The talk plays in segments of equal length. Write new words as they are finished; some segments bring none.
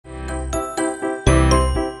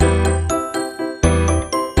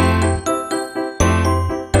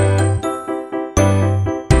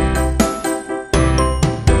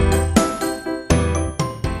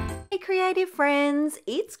friends,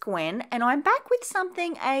 it's Gwen and I'm back with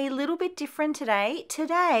something a little bit different today.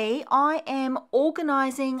 Today I am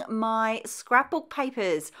organising my scrapbook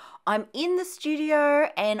papers. I'm in the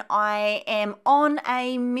studio and I am on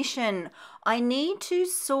a mission. I need to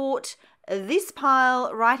sort this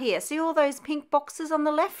pile right here. See all those pink boxes on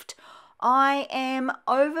the left? I am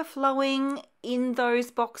overflowing in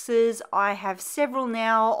those boxes. I have several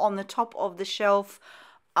now on the top of the shelf.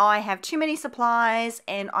 I have too many supplies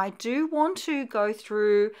and I do want to go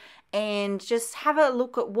through and just have a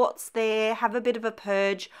look at what's there, have a bit of a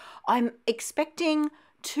purge. I'm expecting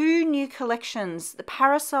 2 new collections, the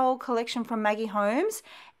Parasol collection from Maggie Holmes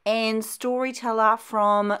and Storyteller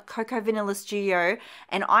from Cocoa Vanilla Studio,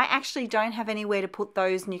 and I actually don't have anywhere to put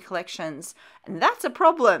those new collections, and that's a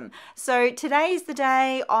problem. So today's the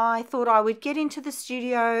day I thought I would get into the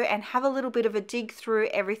studio and have a little bit of a dig through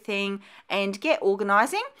everything and get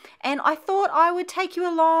organising, and I thought I would take you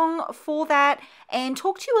along for that and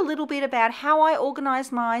talk to you a little bit about how I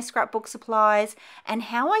organise my scrapbook supplies and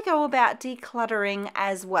how I go about decluttering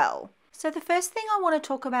as well. So the first thing I want to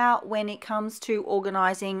talk about when it comes to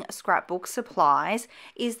organising scrapbook supplies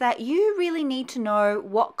is that you really need to know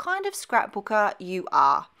what kind of scrapbooker you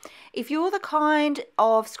are. If you're the kind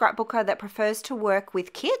of scrapbooker that prefers to work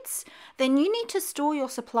with kits, then you need to store your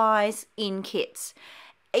supplies in kits.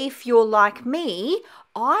 If you're like me,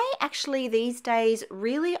 I actually these days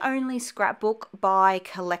really only scrapbook by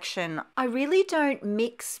collection. I really don't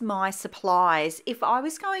mix my supplies. If I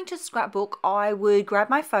was going to scrapbook, I would grab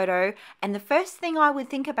my photo and the first thing I would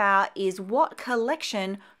think about is what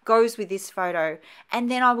collection goes with this photo, and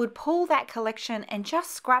then I would pull that collection and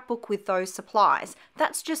just scrapbook with those supplies.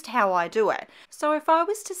 That's just how I do it. So if I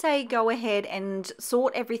was to say go ahead and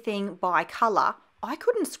sort everything by colour, I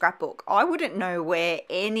couldn't scrapbook. I wouldn't know where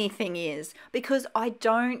anything is because I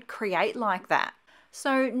don't create like that.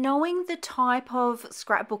 So knowing the type of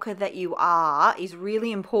scrapbooker that you are is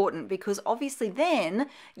really important because obviously then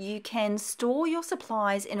you can store your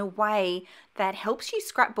supplies in a way that helps you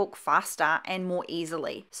scrapbook faster and more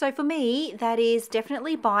easily. So for me, that is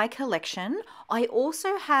definitely by collection. I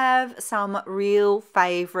also have some real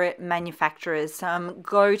favorite manufacturers, some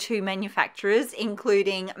go-to manufacturers,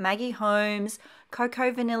 including Maggie Holmes,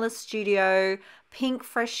 Cocoa Vanilla Studio, Pink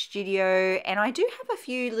Fresh Studio, and I do have a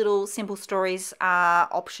few little Simple Stories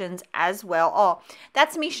options as well. Oh,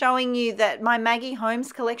 that's me showing you that my Maggie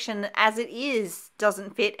Holmes collection as it is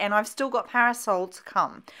doesn't fit and I've still got Parasol to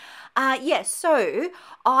come. Yes, so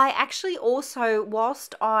I actually also,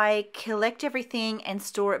 whilst I collect everything and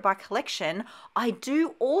store it by collection, I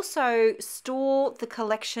do also store the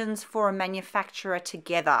collections for a manufacturer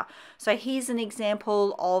together. So here's an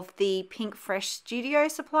example of the Pink Fresh Studio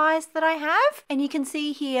supplies that I have. And you can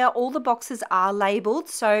see here all the boxes are labelled.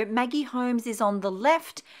 So Maggie Holmes is on the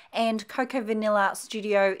left and Cocoa Vanilla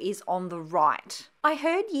Studio is on the right. I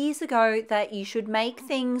heard years ago that you should make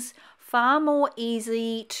things far more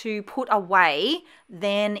easy to put away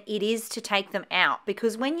than it is to take them out,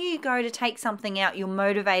 because when you go to take something out, you're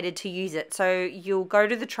motivated to use it. So you'll go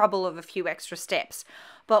to the trouble of a few extra steps.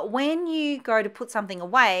 But when you go to put something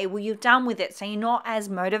away, well, you're done with it, so you're not as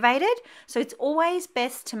motivated. So it's always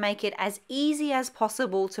best to make it as easy as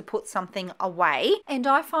possible to put something away. And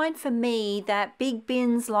I find for me that big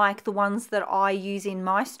bins like the ones that I use in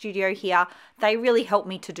my studio here, they really help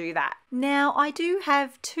me to do that. Now, I do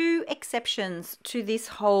have 2 exceptions to this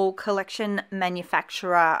whole collection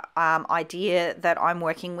manufacturer idea that I'm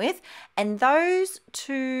working with. And those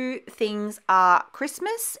 2 things are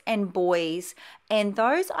Christmas and boys. And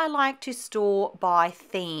those I like to store by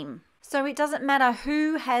theme. So it doesn't matter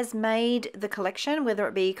who has made the collection, whether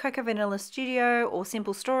it be Cocoa Vanilla Studio or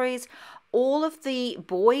Simple Stories, all of the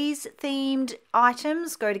boys themed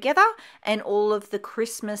items go together and all of the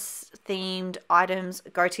Christmas themed items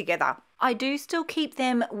go together. I do still keep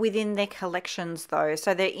them within their collections though.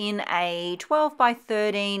 So they're in a 12 by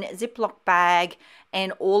 13 Ziploc bag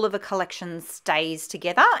and all of the collection stays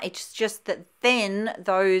together. It's just that then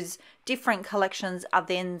those different collections are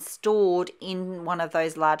then stored in one of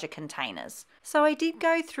those larger containers. So I did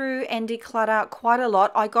go through and declutter quite a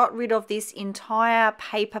lot. I got rid of this entire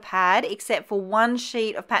paper pad except for 1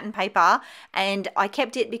 sheet of pattern paper, and I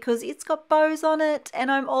kept it because it's got bows on it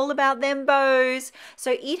and I'm all about them bows.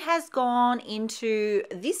 So it has gone into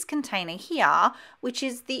this container here, which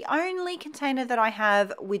is the only container that I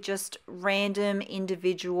have with just random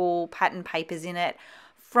individual pattern papers in it.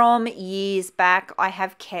 From years back, I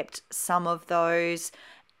have kept some of those.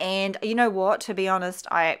 And you know what, to be honest,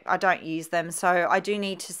 I don't use them, so I do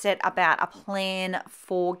need to set about a plan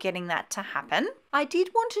for getting that to happen. I did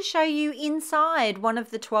want to show you inside one of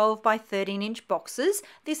the 12 by 13 inch boxes.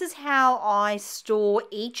 This is how I store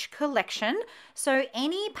each collection. So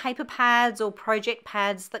any paper pads or project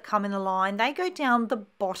pads that come in the line, they go down the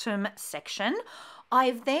bottom section.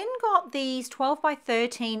 I've then got these 12 by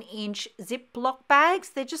 13 inch Ziploc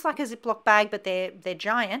bags. They're just like a Ziploc bag, but they're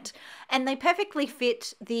giant, and they perfectly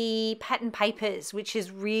fit the pattern papers, which is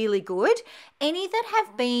really good. Any that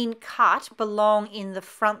have been cut belong in the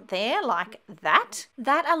front there like that.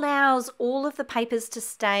 That allows all of the papers to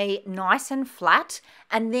stay nice and flat,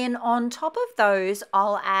 and then on top of those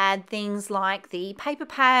I'll add things like the paper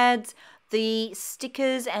pads, the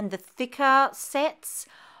stickers and the thicker sets.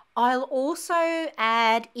 I'll also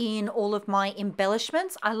add in all of my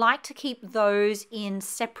embellishments. I like to keep those in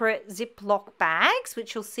separate Ziploc bags,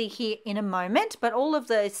 which you'll see here in a moment, but all of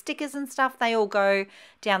the stickers and stuff, they all go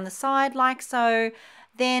down the side like so.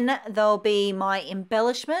 Then there'll be my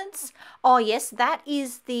embellishments. Oh yes, that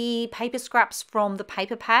is the paper scraps from the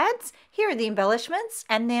paper pads. Here are the embellishments,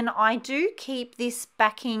 and then I do keep this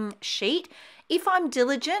backing sheet. If I'm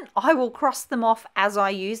diligent, I will cross them off as I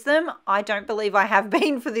use them. I don't believe I have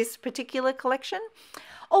been for this particular collection.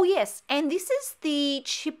 Oh yes, and this is the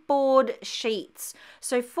chipboard sheets.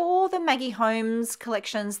 So for the Maggie Holmes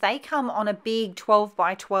collections, they come on a big 12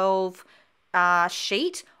 by 12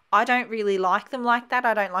 sheet. I don't really like them like that.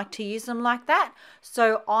 I don't like to use them like that.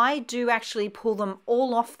 So I do actually pull them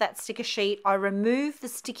all off that sticker sheet. I remove the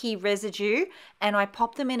sticky residue and I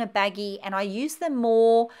pop them in a baggie, and I use them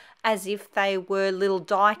more as if they were little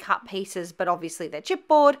die cut pieces, but obviously they're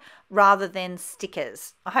chipboard rather than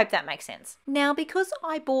stickers. I hope that makes sense. Now, because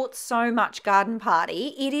I bought so much Garden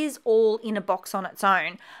Party, it is all in a box on its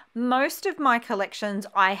own. Most of my collections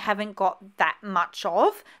I haven't got that much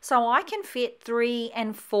of, so I can fit 3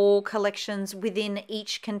 and 4 collections within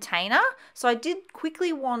each container. So I did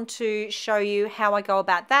quickly want to show you how I go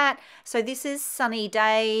about that. So this is Sunny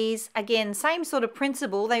Days. Again, same sort of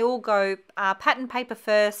principle. They all go pattern paper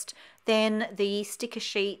first, then the sticker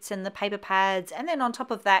sheets and the paper pads, and then on top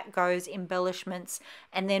of that goes embellishments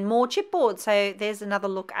and then more chipboard. So there's another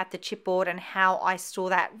look at the chipboard and how I store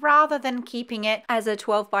that rather than keeping it as a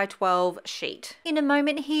 12 by 12 sheet. In a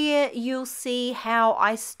moment here, you'll see how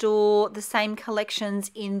I store the same collections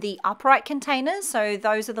in the upright containers. So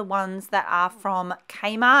those are the ones that are from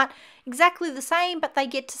Kmart. Exactly the same, but they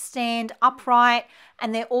get to stand upright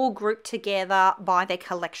and they're all grouped together by their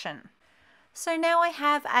collection. So now I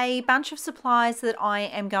have a bunch of supplies that I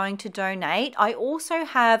am going to donate. I also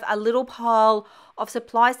have a little pile of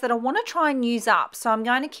supplies that I want to try and use up. So I'm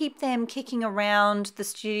going to keep them kicking around the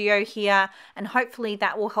studio here, and hopefully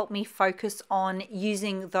that will help me focus on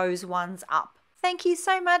using those ones up. Thank you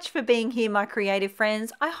so much for being here, my creative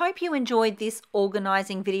friends. I hope you enjoyed this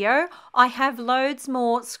organising video. I have loads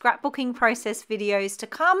more scrapbooking process videos to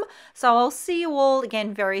come, so I'll see you all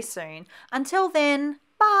again very soon. Until then,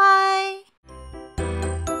 bye!